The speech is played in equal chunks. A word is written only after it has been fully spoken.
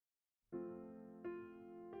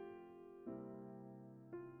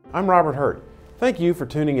I'm Robert Hurt. Thank you for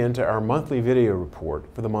tuning in to our monthly video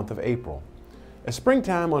report for the month of April. As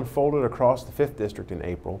springtime unfolded across the 5th District in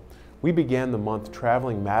April, we began the month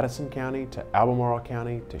traveling Madison County to Albemarle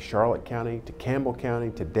County to Charlotte County to Campbell County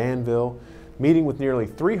to Danville, meeting with nearly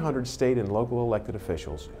 300 state and local elected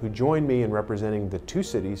officials who joined me in representing the 2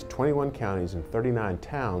 cities, 21 counties, and 39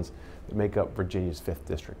 towns that make up Virginia's 5th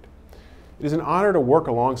District. It is an honor to work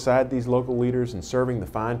alongside these local leaders in serving the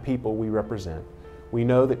fine people we represent. We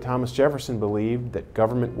know that Thomas Jefferson believed that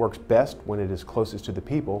government works best when it is closest to the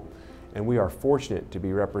people, and we are fortunate to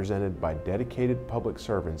be represented by dedicated public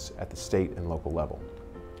servants at the state and local level.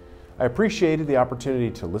 I appreciated the opportunity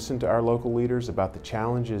to listen to our local leaders about the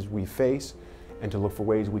challenges we face and to look for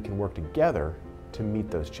ways we can work together to meet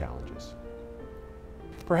those challenges.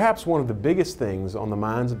 Perhaps one of the biggest things on the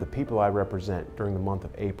minds of the people I represent during the month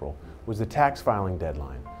of April was the tax filing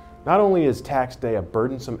deadline. Not only is Tax Day a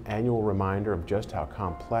burdensome annual reminder of just how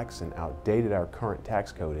complex and outdated our current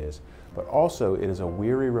tax code is, but also it is a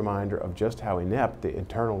weary reminder of just how inept the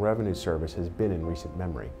Internal Revenue Service has been in recent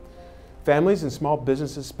memory. Families and small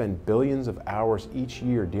businesses spend billions of hours each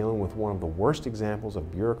year dealing with one of the worst examples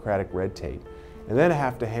of bureaucratic red tape, and then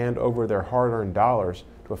have to hand over their hard-earned dollars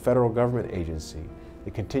to a federal government agency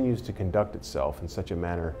that continues to conduct itself in such a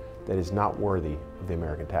manner that is not worthy of the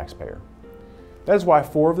American taxpayer. That is why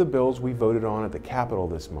 4 of the bills we voted on at the Capitol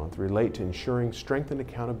this month relate to ensuring strengthened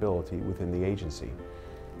accountability within the agency.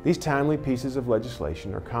 These timely pieces of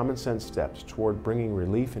legislation are common sense steps toward bringing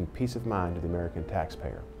relief and peace of mind to the American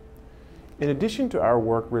taxpayer. In addition to our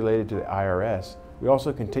work related to the IRS, we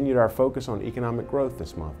also continued our focus on economic growth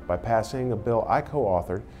this month by passing a bill I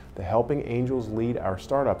co-authored, the Helping Angels Lead Our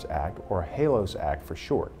Startups Act, or HALOS Act for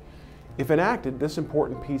short. If enacted, this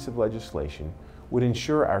important piece of legislation would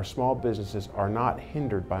ensure our small businesses are not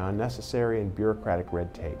hindered by unnecessary and bureaucratic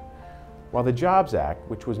red tape. While the Jobs Act,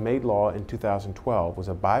 which was made law in 2012, was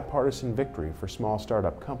a bipartisan victory for small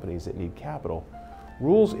startup companies that need capital,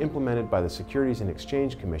 rules implemented by the Securities and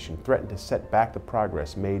Exchange Commission threatened to set back the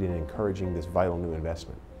progress made in encouraging this vital new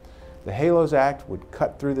investment. The HALOS Act would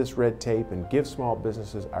cut through this red tape and give small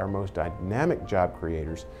businesses, our most dynamic job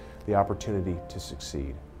creators, the opportunity to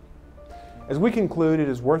succeed. As we conclude, it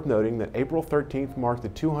is worth noting that April 13th marked the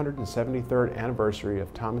 273rd anniversary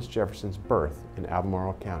of Thomas Jefferson's birth in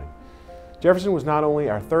Albemarle County. Jefferson was not only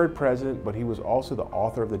our 3rd president, but he was also the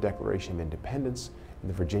author of the Declaration of Independence and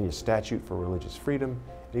the Virginia Statute for Religious Freedom,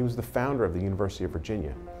 and he was the founder of the University of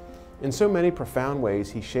Virginia. In so many profound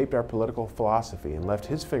ways, he shaped our political philosophy and left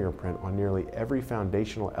his fingerprint on nearly every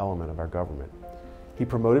foundational element of our government. He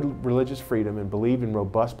promoted religious freedom and believed in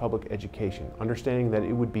robust public education, understanding that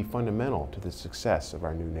it would be fundamental to the success of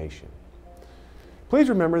our new nation. Please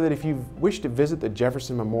remember that if you wish to visit the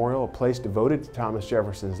Jefferson Memorial, a place devoted to Thomas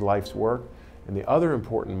Jefferson's life's work, and the other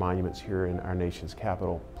important monuments here in our nation's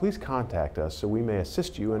capital, please contact us so we may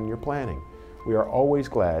assist you in your planning. We are always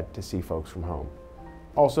glad to see folks from home.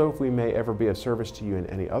 Also, if we may ever be of service to you in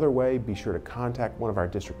any other way, be sure to contact one of our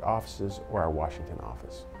district offices or our Washington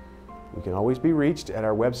office. We can always be reached at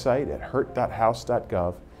our website at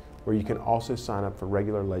hurt.house.gov, where you can also sign up for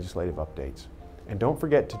regular legislative updates. And don't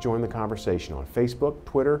forget to join the conversation on Facebook,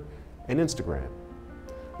 Twitter, and Instagram.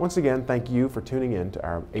 Once again, thank you for tuning in to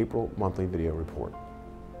our April monthly video report.